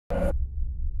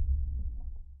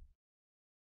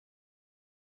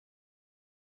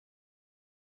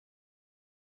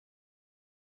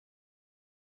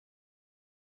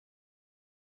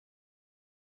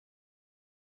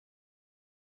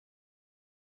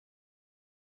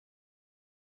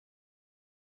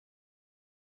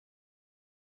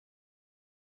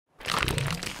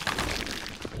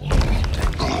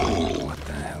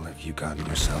you gotten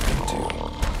yourself into?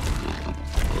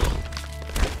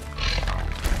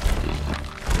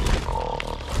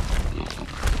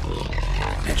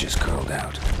 Edges curled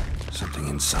out. Something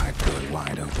inside blew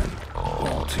wide open.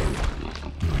 Wall 2.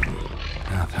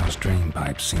 Bathhouse drain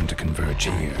pipes seem to converge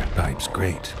here. Pipes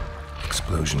great.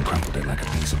 Explosion crumpled it like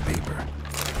a piece of paper.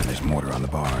 And there's mortar on the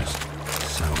bars.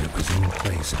 So it was in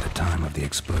place at the time of the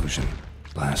explosion.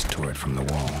 Blast tore it from the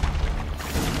wall.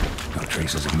 No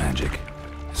traces of magic.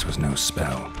 This was no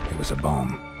spell. It was a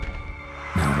bomb.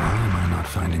 Now why am I not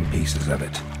finding pieces of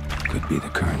it? Could be the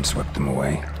current swept them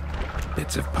away.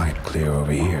 Bits of pipe clear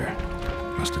over here.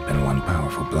 Must have been one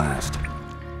powerful blast.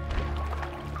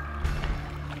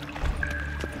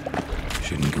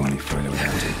 Shouldn't go any further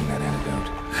without taking that antidote.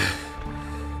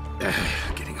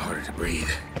 Getting harder to breathe.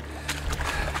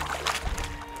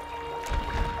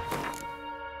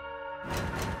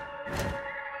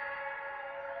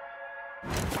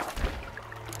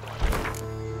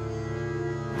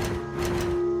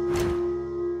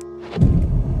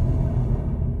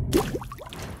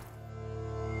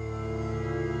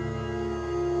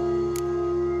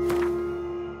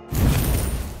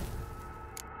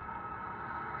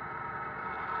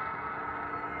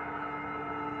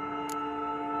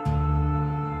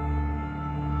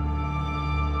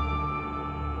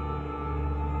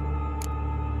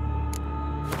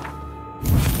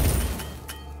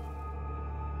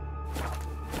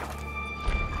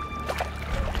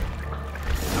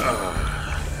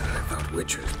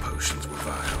 Witcher's potions were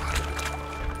vile.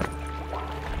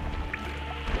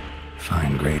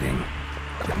 Fine grading.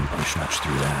 Couldn't push much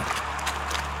through that.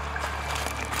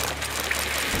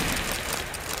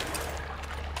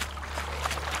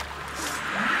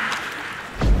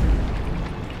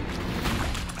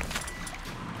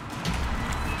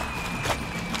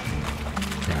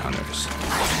 Drowners.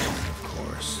 Of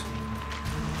course.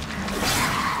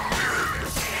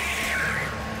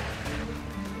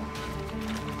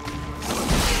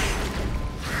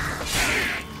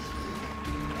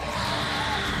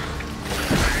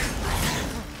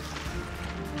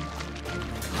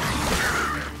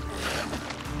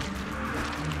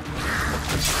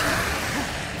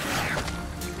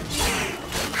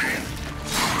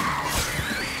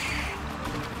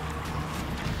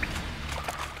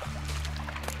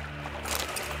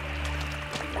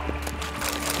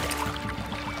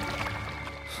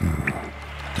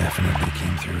 Definitely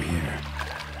came through here.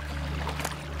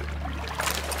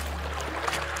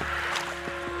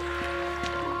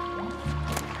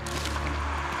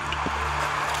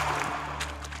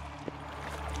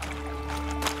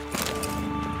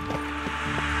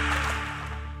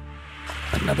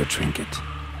 Another trinket.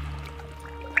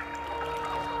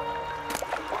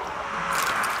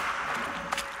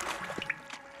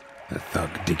 The thug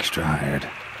Dijkstra hired.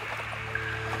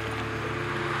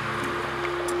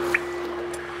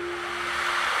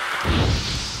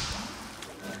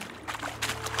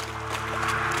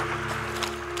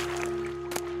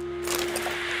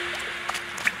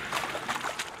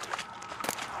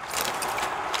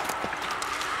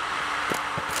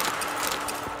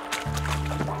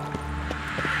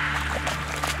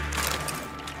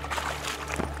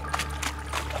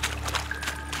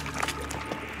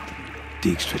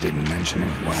 Dijkstra didn't mention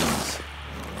anyone else.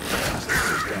 Must have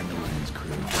just Dandelion's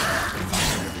crew.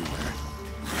 Everywhere.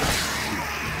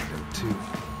 Too.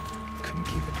 Couldn't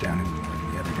keep it down any more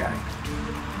than the other guy.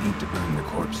 Need to burn the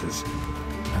corpses.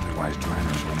 Otherwise,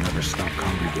 Draenors will never stop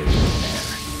congregating in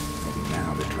there. Maybe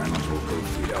now the Draenors will go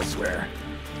feed elsewhere.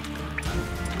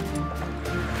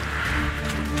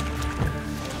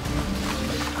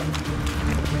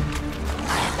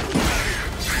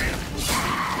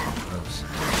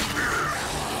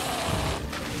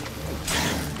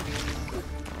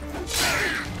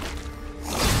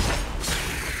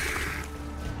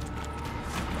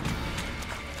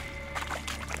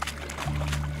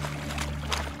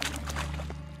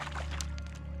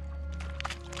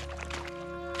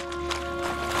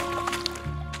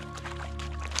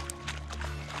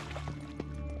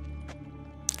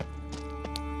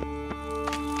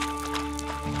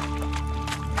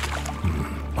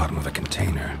 Bottom of a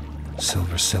container.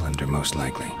 Silver cylinder, most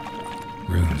likely.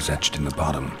 Runes etched in the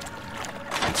bottom.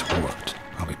 It's warped,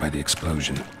 probably by the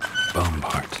explosion. Bomb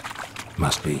part.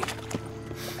 Must be.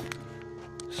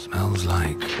 Smells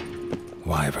like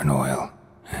wyvern oil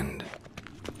and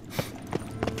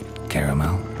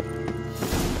caramel.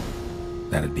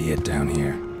 That'd be it down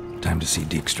here. Time to see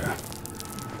Dijkstra.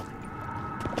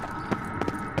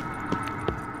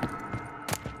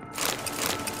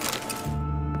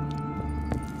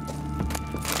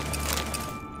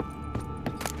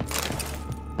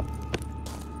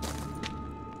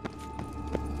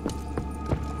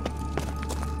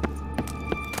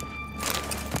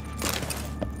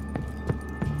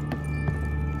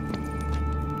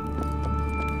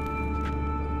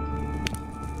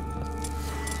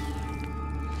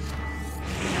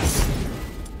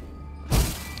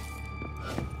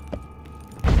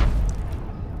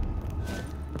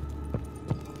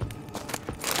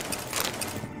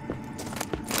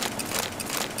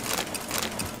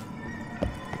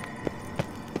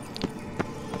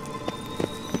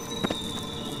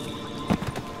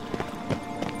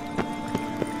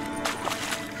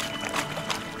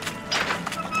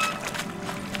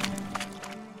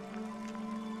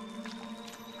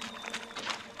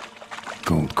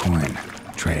 coin.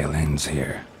 Trail ends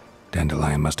here.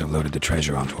 Dandelion must have loaded the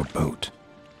treasure onto a boat.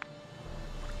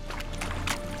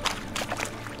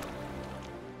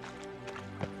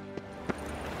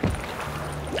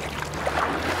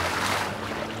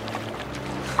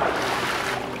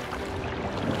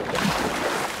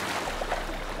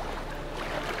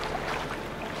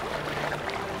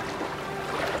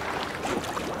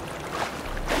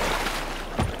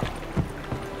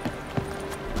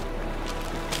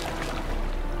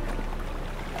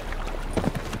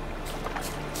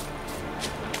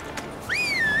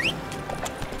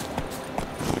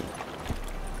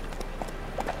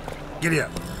 Giddy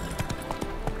up.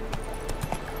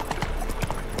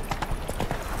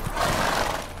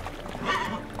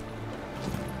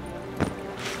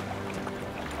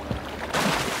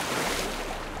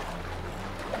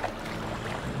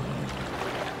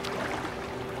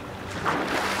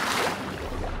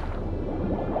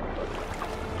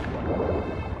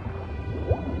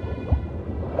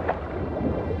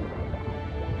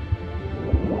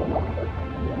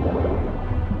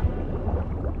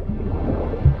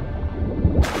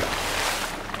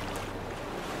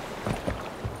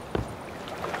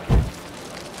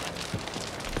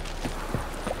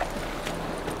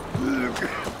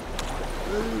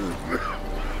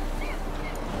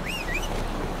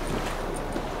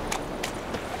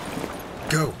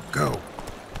 Go, go.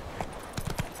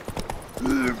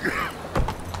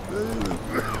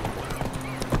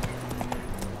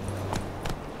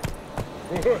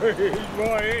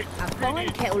 A fine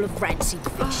kettle of rancid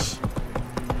fish.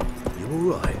 You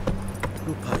all right?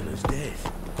 Your pilot's dead.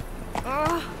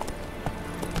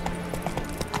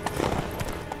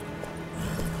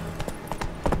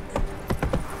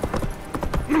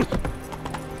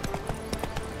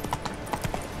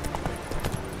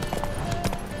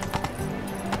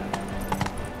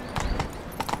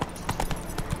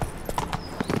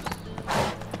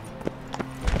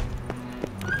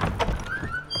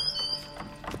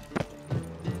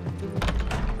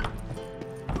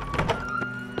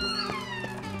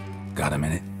 Got a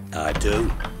minute? I do.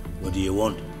 What do you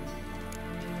want?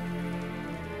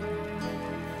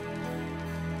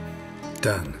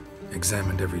 Done.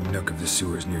 Examined every nook of the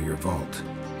sewers near your vault.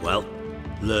 Well,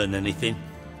 learn anything?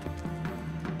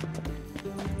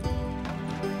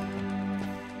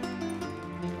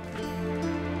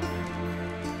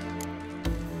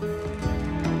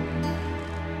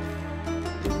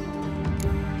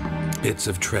 Bits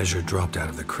of treasure dropped out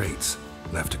of the crates.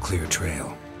 Left a clear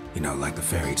trail. You know, like the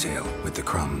fairy tale with the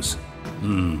crumbs.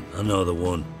 I know the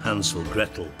one. Hansel,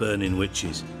 Gretel, burning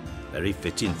witches. Very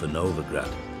fitting for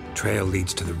Novigrad. Trail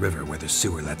leads to the river where the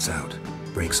sewer lets out.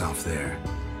 Breaks off there.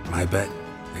 My bet,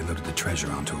 they loaded the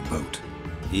treasure onto a boat.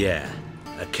 Yeah,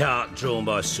 a cart drawn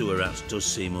by sewer rats does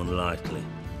seem unlikely.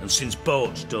 And since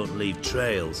boats don't leave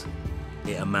trails,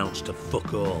 it amounts to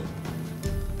fuck all.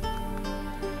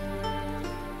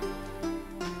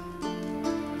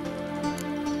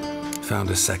 Found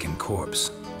a second corpse,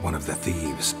 one of the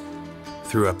thieves.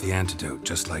 Threw up the antidote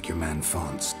just like your man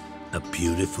Fonts. A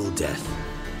beautiful death.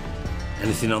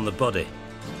 Anything on the body?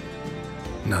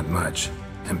 Not much.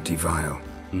 Empty vial.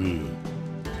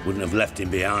 Wouldn't have left him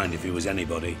behind if he was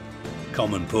anybody.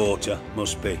 Common porter,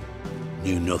 must be.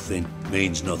 Knew nothing,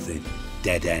 means nothing.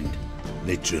 Dead end.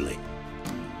 Literally.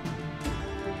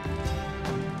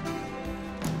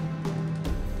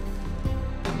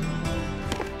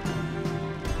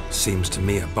 Seems to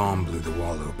me a bomb blew the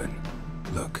wall open.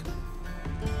 Look.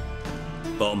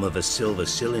 Bottom of a silver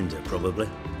cylinder, probably.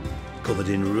 Covered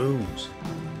in runes.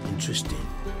 Interesting.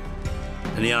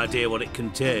 Any idea what it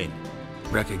contained?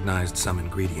 Recognized some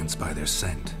ingredients by their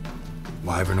scent.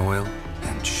 Wyvern oil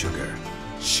and sugar.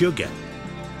 Sugar?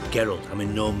 Geralt, I'm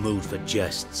in no mood for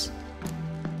jests.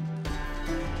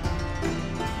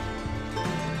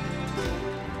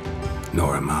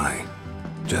 Nor am I.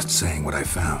 Just saying what I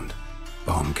found.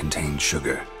 Bomb contained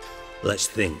sugar. Let's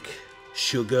think.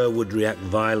 Sugar would react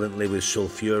violently with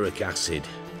sulfuric acid,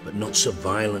 but not so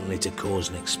violently to cause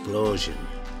an explosion.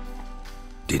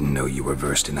 Didn't know you were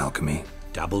versed in alchemy.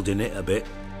 Dabbled in it a bit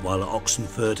while at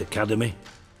Oxenford Academy.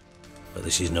 But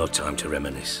this is no time to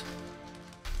reminisce.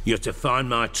 You're to find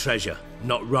my treasure,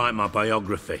 not write my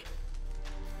biography.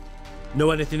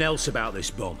 Know anything else about this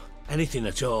bomb? Anything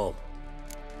at all?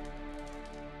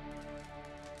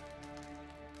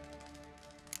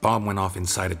 Bomb went off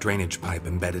inside a drainage pipe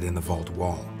embedded in the vault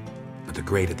wall. But the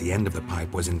grate at the end of the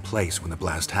pipe was in place when the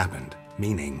blast happened,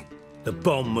 meaning... The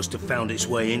bomb must have found its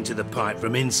way into the pipe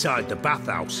from inside the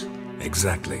bathhouse.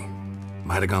 Exactly.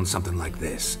 Might have gone something like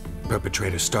this.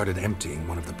 Perpetrator started emptying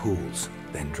one of the pools,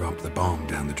 then dropped the bomb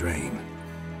down the drain.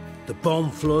 The bomb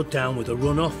flowed down with a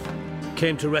runoff?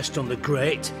 came to rest on the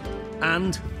grate,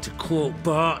 and, to quote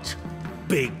Bart,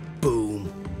 big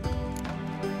boom.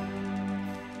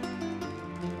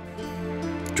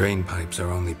 Drain pipes are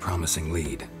only promising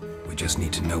lead. We just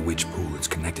need to know which pool it's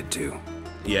connected to.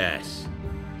 Yes.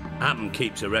 Happen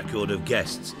keeps a record of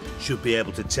guests. Should be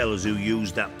able to tell us who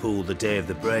used that pool the day of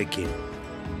the break-in.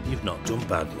 You've not done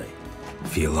badly.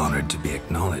 Feel honored to be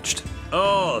acknowledged.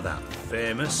 Oh, that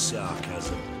famous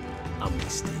sarcasm. I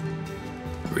missed it.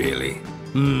 Really?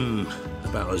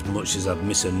 About as much as I'd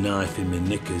miss a knife in my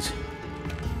knickers.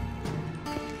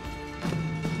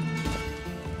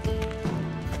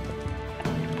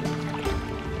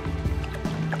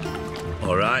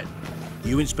 All right.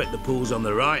 You inspect the pools on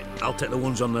the right, I'll take the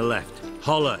ones on the left.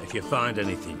 Holler if you find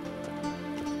anything.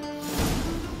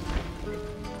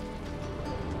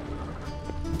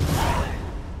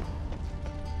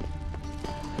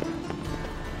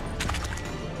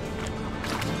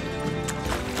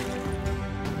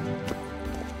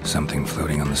 Something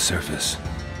floating on the surface.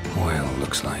 Oil,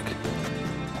 looks like.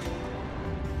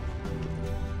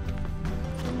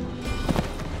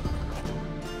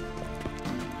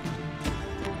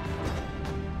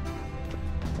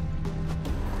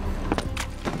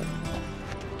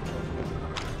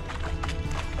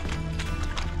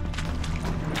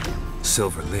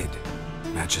 Silver lid.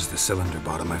 Matches the cylinder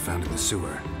bottom I found in the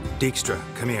sewer. Dijkstra,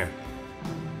 come here.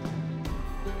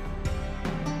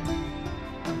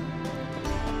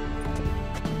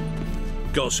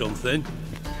 Got something?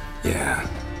 Yeah,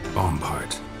 bomb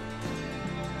part.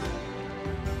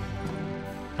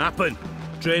 Happen.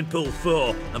 Drain pool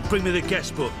 4 and bring me the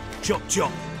guest book. Chop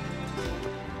chop.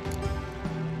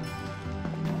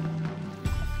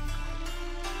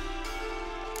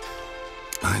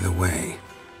 By the way,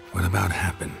 what about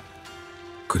Happen?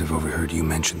 Could have overheard you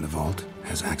mention the vault.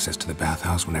 Has access to the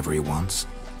bathhouse whenever he wants.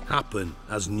 Happen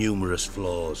has numerous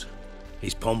flaws.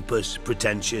 He's pompous,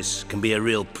 pretentious, can be a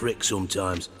real prick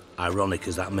sometimes, ironic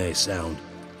as that may sound.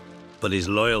 But his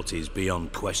loyalty's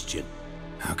beyond question.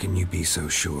 How can you be so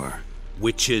sure?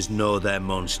 Witches know their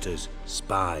monsters,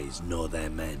 spies know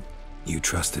their men. You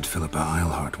trusted Philippa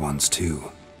Eilhart once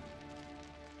too.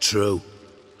 True.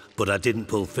 But I didn't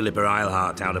pull Philippa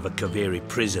Eilhart out of a Kaviri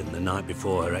prison the night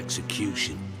before her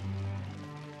execution.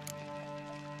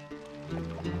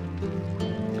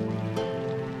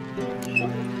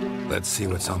 Let's see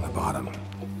what's on the bottom.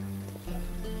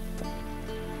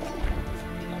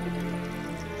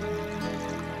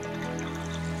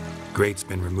 Grate's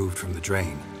been removed from the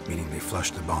drain, meaning they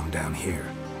flushed the bomb down here.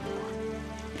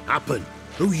 Happen.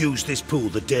 Who used this pool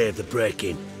the day of the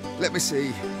break-in? Let me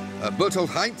see. Bertolt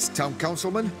Heinz, town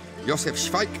councilman, Josef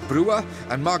Schweik, brewer,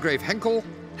 and Margrave Henkel.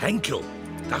 Henkel?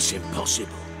 That's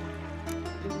impossible.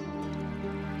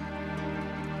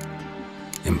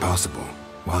 Impossible.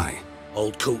 Why?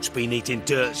 Old Coot's been eating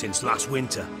dirt since last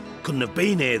winter. Couldn't have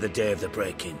been here the day of the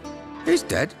break-in. He's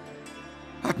dead?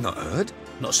 I've not heard.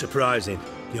 Not surprising.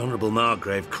 The Honourable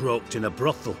Margrave croaked in a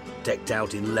brothel, decked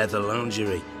out in leather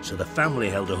lingerie, so the family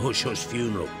held a hush-hush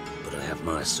funeral. But I have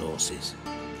my sources.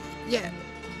 Yeah,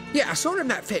 I saw him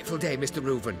that fateful day, Mr.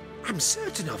 Reuven. I'm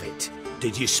certain of it.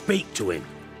 Did you speak to him?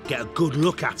 Get a good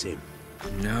look at him?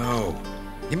 No.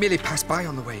 He merely passed by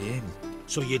on the way in.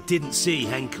 So you didn't see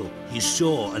Henkel, you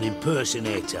saw an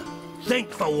impersonator.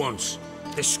 Think for once.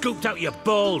 They scooped out your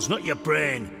balls, not your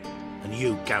brain. And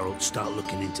you, Geralt, start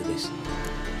looking into this.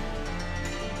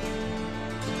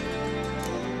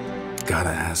 Gotta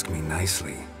ask me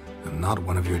nicely. I'm not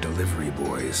one of your delivery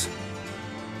boys.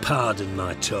 Pardon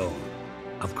my tone.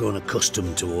 I've grown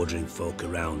accustomed to ordering folk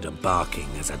around and barking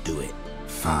as I do it.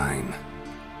 Fine.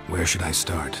 Where should I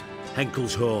start?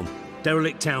 Henkel's home.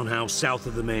 Derelict townhouse south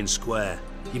of the main square.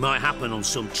 You might happen on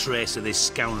some trace of this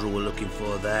scoundrel we're looking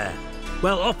for there.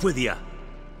 Well, off with you!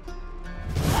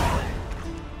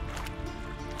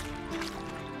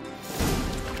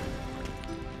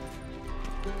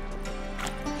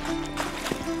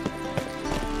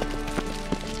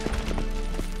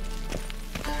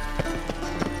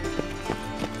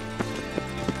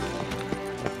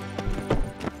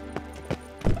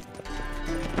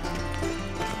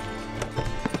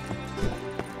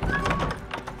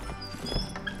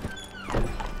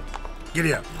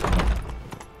 Giddy up.